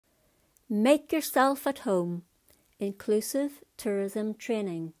Make yourself at home. Inclusive tourism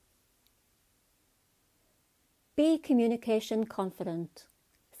training. Be communication confident.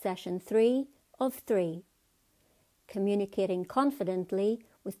 Session 3 of 3. Communicating confidently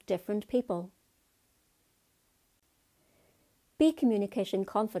with different people. Be Communication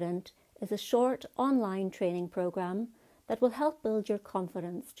Confident is a short online training program that will help build your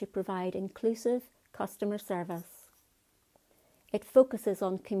confidence to provide inclusive customer service. It focuses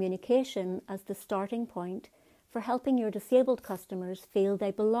on communication as the starting point for helping your disabled customers feel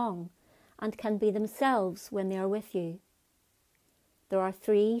they belong and can be themselves when they are with you. There are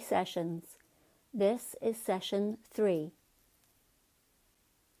 3 sessions. This is session 3.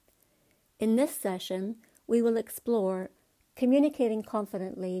 In this session, we will explore communicating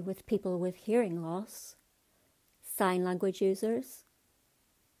confidently with people with hearing loss, sign language users,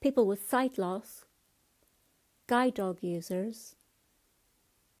 people with sight loss, guide dog users,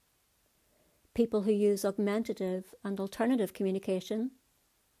 people who use augmentative and alternative communication,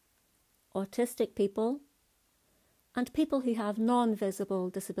 autistic people, and people who have non-visible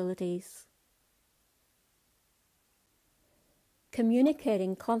disabilities.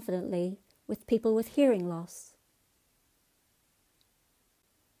 Communicating confidently with people with hearing loss.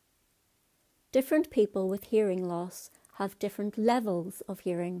 Different people with hearing loss have different levels of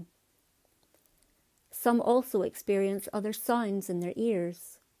hearing. Some also experience other sounds in their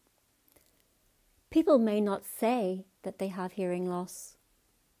ears. People may not say that they have hearing loss.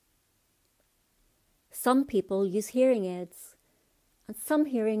 Some people use hearing aids, and some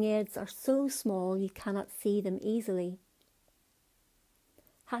hearing aids are so small you cannot see them easily.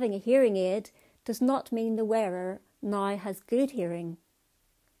 Having a hearing aid does not mean the wearer now has good hearing.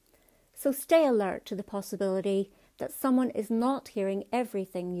 So stay alert to the possibility that someone is not hearing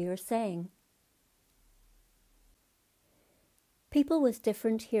everything you are saying. People with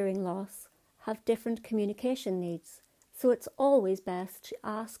different hearing loss have different communication needs, so it's always best to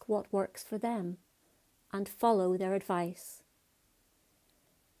ask what works for them and follow their advice.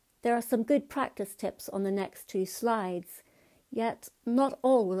 There are some good practice tips on the next 2 slides, yet not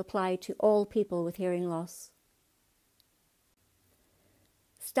all will apply to all people with hearing loss.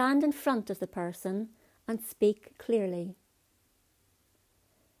 Stand in front of the person and speak clearly.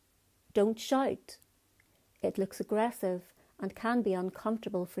 Don't shout. It looks aggressive and can be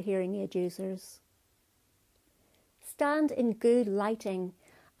uncomfortable for hearing aid users. Stand in good lighting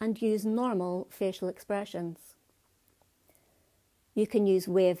and use normal facial expressions. You can use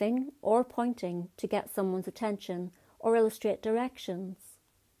waving or pointing to get someone's attention or illustrate directions.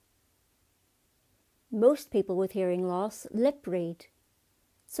 Most people with hearing loss lip read,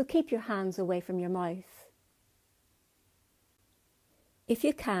 so keep your hands away from your mouth. If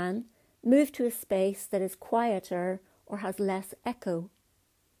you can, move to a space that is quieter or has less echo.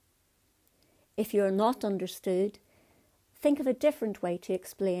 If you are not understood, think of a different way to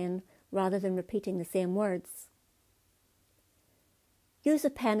explain rather than repeating the same words. Use a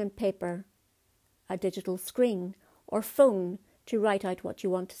pen and paper, a digital screen, or phone to write out what you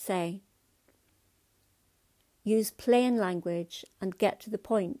want to say. Use plain language and get to the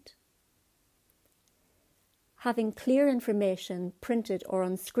point. Having clear information printed or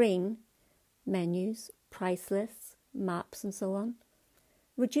on screen, menus, price lists, maps and so on,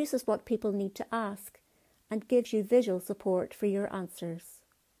 reduces what people need to ask and gives you visual support for your answers.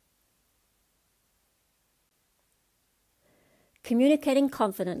 Communicating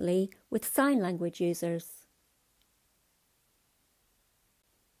confidently with sign language users.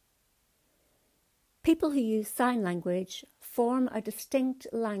 People who use sign language form a distinct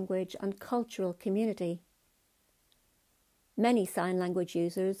language and cultural community. Many sign language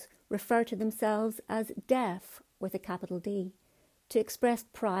users refer to themselves as deaf with a capital D to express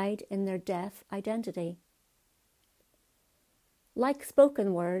pride in their deaf identity. Like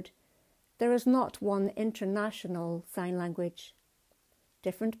spoken word, there is not one international sign language.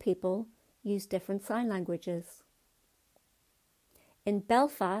 Different people use different sign languages. In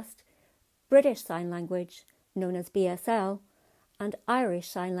Belfast, British Sign Language, known as BSL, and Irish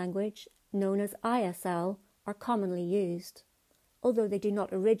Sign Language, known as ISL, are commonly used, although they do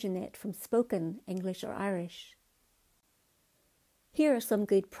not originate from spoken English or Irish. Here are some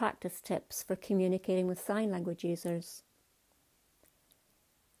good practice tips for communicating with sign language users.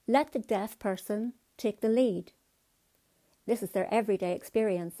 Let the deaf person take the lead. This is their everyday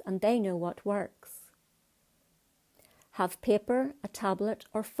experience and they know what works. Have paper, a tablet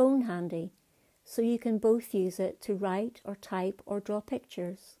or phone handy so you can both use it to write or type or draw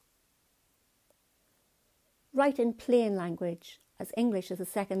pictures. Write in plain language, as English is a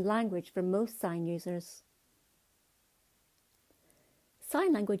second language for most sign users.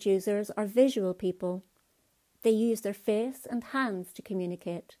 Sign language users are visual people. They use their face and hands to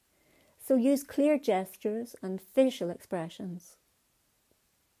communicate, so use clear gestures and facial expressions.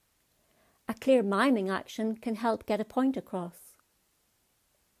 A clear miming action can help get a point across.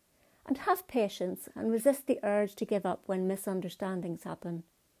 And have patience and resist the urge to give up when misunderstandings happen.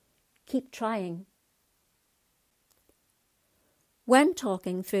 Keep trying. When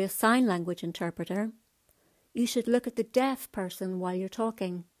talking through a sign language interpreter, you should look at the deaf person while you're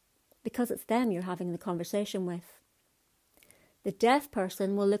talking, because it's them you're having the conversation with. The deaf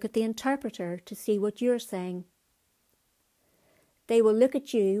person will look at the interpreter to see what you're saying. They will look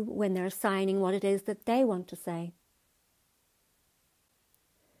at you when they're assigning what it is that they want to say.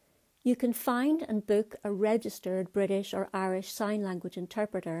 You can find and book a registered British or Irish Sign Language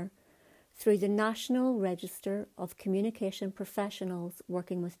interpreter through the National Register of Communication Professionals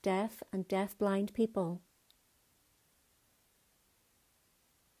working with deaf and deaf-blind people.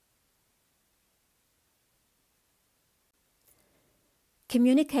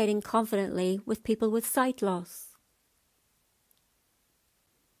 Communicating confidently with people with sight loss.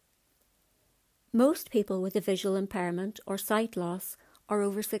 Most people with a visual impairment or sight loss are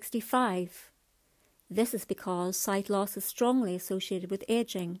over 65. This is because sight loss is strongly associated with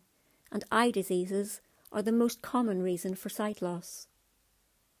ageing, and eye diseases are the most common reason for sight loss.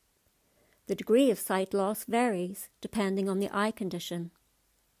 The degree of sight loss varies depending on the eye condition.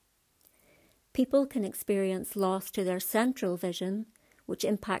 People can experience loss to their central vision, which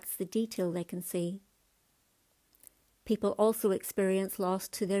impacts the detail they can see. People also experience loss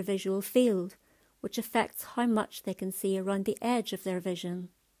to their visual field, which affects how much they can see around the edge of their vision.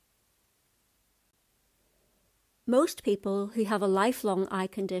 Most people who have a lifelong eye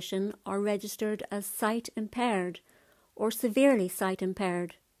condition are registered as sight impaired or severely sight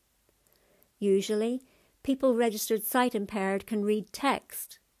impaired. Usually, people registered sight impaired can read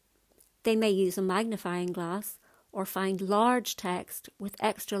text. They may use a magnifying glass or find large text with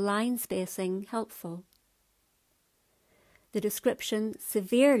extra line spacing helpful. The description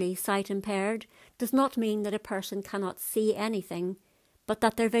severely sight impaired does not mean that a person cannot see anything, but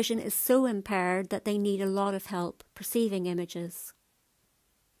that their vision is so impaired that they need a lot of help perceiving images.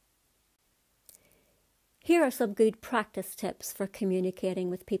 Here are some good practice tips for communicating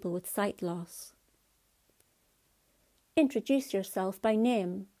with people with sight loss. Introduce yourself by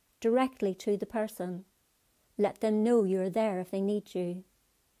name directly to the person. Let them know you're there if they need you.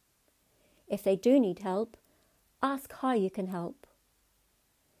 If they do need help, ask how you can help.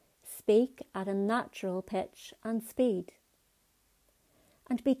 Speak at a natural pitch and speed.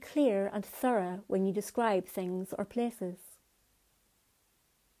 And be clear and thorough when you describe things or places.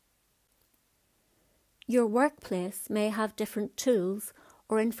 Your workplace may have different tools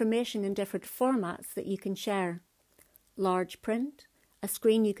or information in different formats that you can share. Large print, a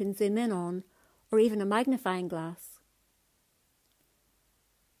screen you can zoom in on, or even a magnifying glass.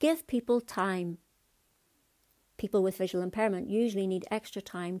 Give people time. People with visual impairment usually need extra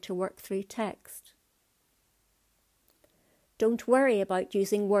time to work through text. Don't worry about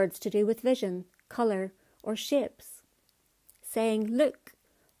using words to do with vision, colour, or shapes. Saying "look"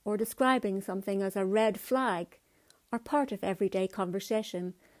 or describing something as a red flag are part of everyday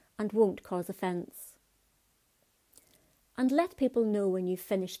conversation and won't cause offence. And let people know when you've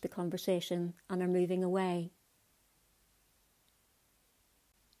finished the conversation and are moving away.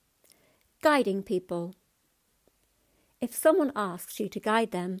 Guiding people. If someone asks you to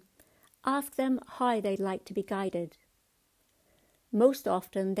guide them, ask them how they'd like to be guided. Most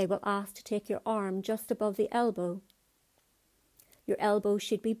often they will ask to take your arm just above the elbow. Your elbow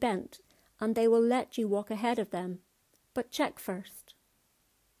should be bent and they will let you walk ahead of them, but check first.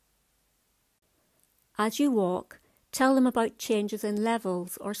 As you walk, tell them about changes in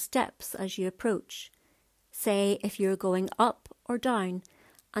levels or steps as you approach. Say if you're going up or down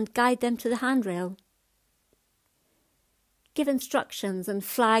and guide them to the handrail. Give instructions and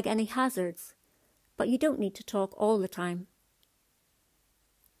flag any hazards, but you don't need to talk all the time.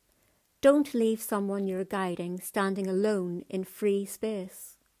 Don't leave someone you're guiding standing alone in free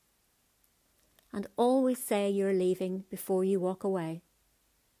space. And always say you're leaving before you walk away.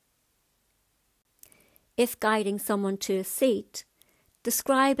 If guiding someone to a seat,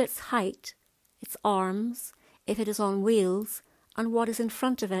 describe its height, its arms, if it is on wheels, and what is in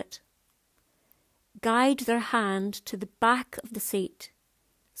front of it. Guide their hand to the back of the seat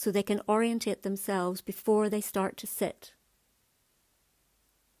so they can orientate themselves before they start to sit.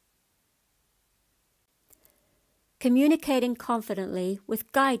 Communicating confidently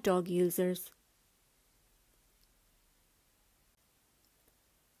with guide dog users.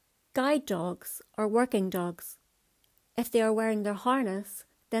 Guide dogs are working dogs. If they are wearing their harness,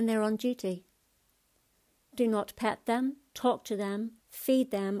 then they're on duty. Do not pet them, talk to them,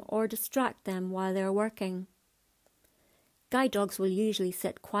 feed them, or distract them while they are working. Guide dogs will usually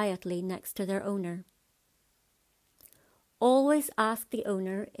sit quietly next to their owner. Always ask the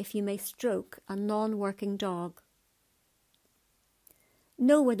owner if you may stroke a non-working dog.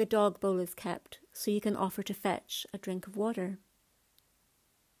 Know where the dog bowl is kept so you can offer to fetch a drink of water.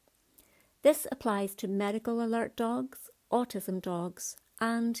 This applies to medical alert dogs, autism dogs,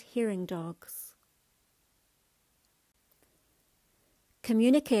 and hearing dogs.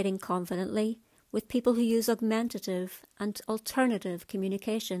 Communicating confidently with people who use augmentative and alternative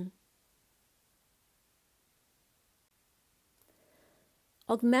communication.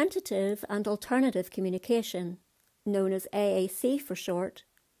 Augmentative and alternative communication, known as AAC for short,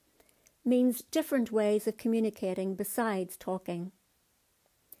 means different ways of communicating besides talking.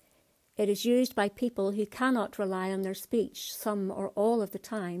 It is used by people who cannot rely on their speech some or all of the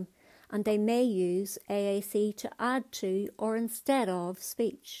time, and they may use AAC to add to or instead of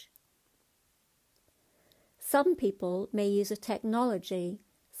speech. Some people may use a technology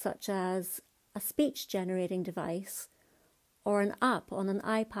such as a speech-generating device or an app on an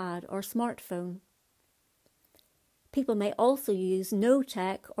iPad or smartphone. People may also use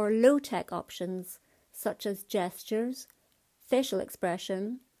no-tech or low-tech options such as gestures, facial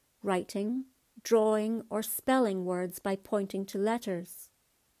expression, writing, drawing, or spelling words by pointing to letters.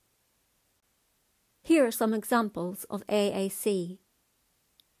 Here are some examples of AAC.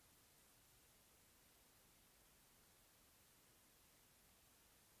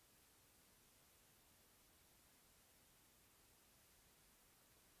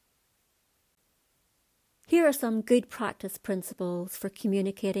 Here are some good practice principles for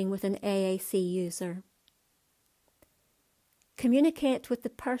communicating with an AAC user. Communicate with the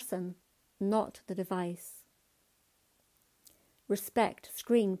person, not the device. Respect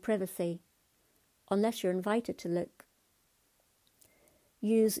screen privacy, unless you're invited to look.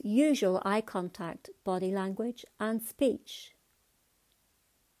 Use usual eye contact, body language, and speech.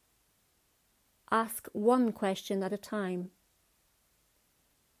 Ask one question at a time.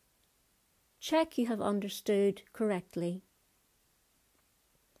 Check you have understood correctly.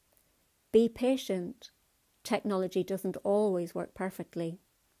 Be patient. Technology doesn't always work perfectly.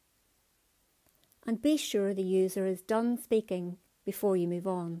 And be sure the user is done speaking before you move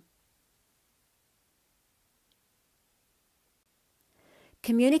on.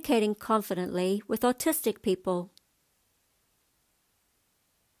 Communicating confidently with autistic people.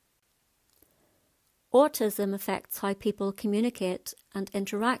 Autism affects how people communicate and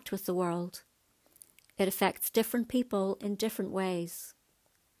interact with the world. It affects different people in different ways.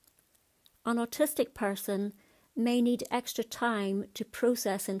 An autistic person may need extra time to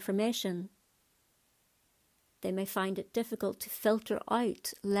process information. They may find it difficult to filter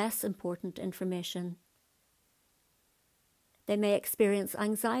out less important information. They may experience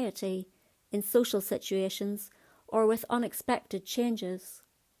anxiety in social situations or with unexpected changes.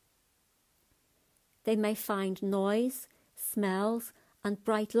 They may find noise, smells, and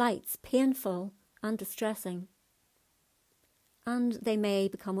bright lights painful and distressing. And they may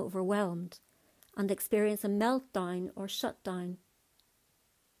become overwhelmed and experience a meltdown or shutdown.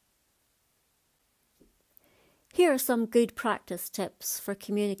 Here are some good practice tips for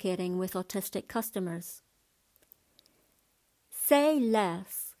communicating with autistic customers. Say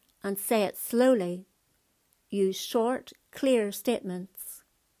less and say it slowly. Use short, clear statements.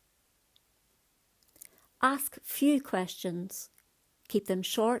 Ask few questions. Keep them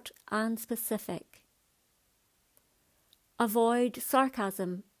short and specific. Avoid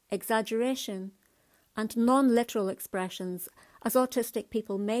sarcasm, exaggeration, and non-literal expressions, as autistic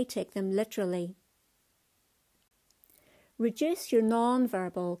people may take them literally. Reduce your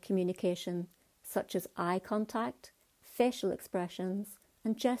non-verbal communication, such as eye contact, facial expressions,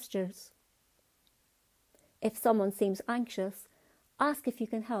 and gestures. If someone seems anxious, ask if you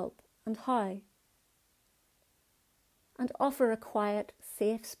can help and how. And offer a quiet,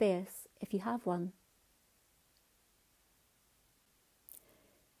 safe space if you have one.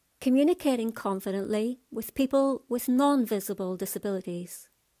 Communicating confidently with people with non-visible disabilities.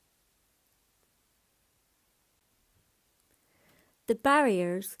 The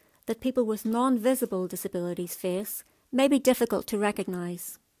barriers that people with non-visible disabilities face may be difficult to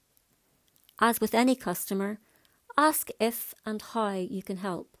recognise. As with any customer, ask if and how you can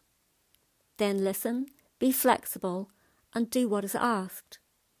help. Then listen, be flexible, and do what is asked.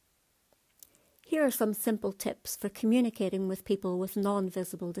 Here are some simple tips for communicating with people with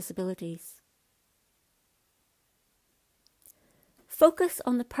non-visible disabilities. Focus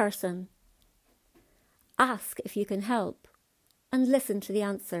on the person. Ask if you can help and listen to the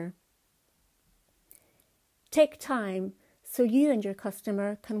answer. Take time so you and your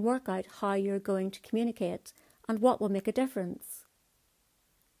customer can work out how you're going to communicate and what will make a difference.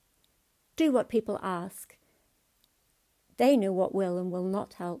 Do what people ask. They know what will and will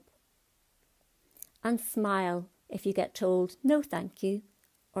not help. And smile if you get told no thank you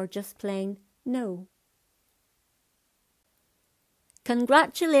or just plain no.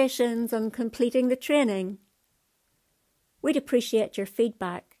 Congratulations on completing the training. We'd appreciate your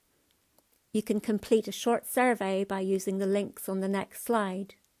feedback. You can complete a short survey by using the links on the next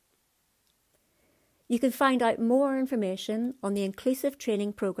slide. You can find out more information on the Inclusive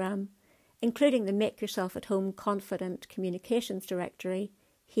Training Programme, including the Make Yourself at Home Confident Communications Directory,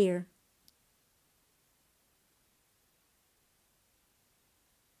 here.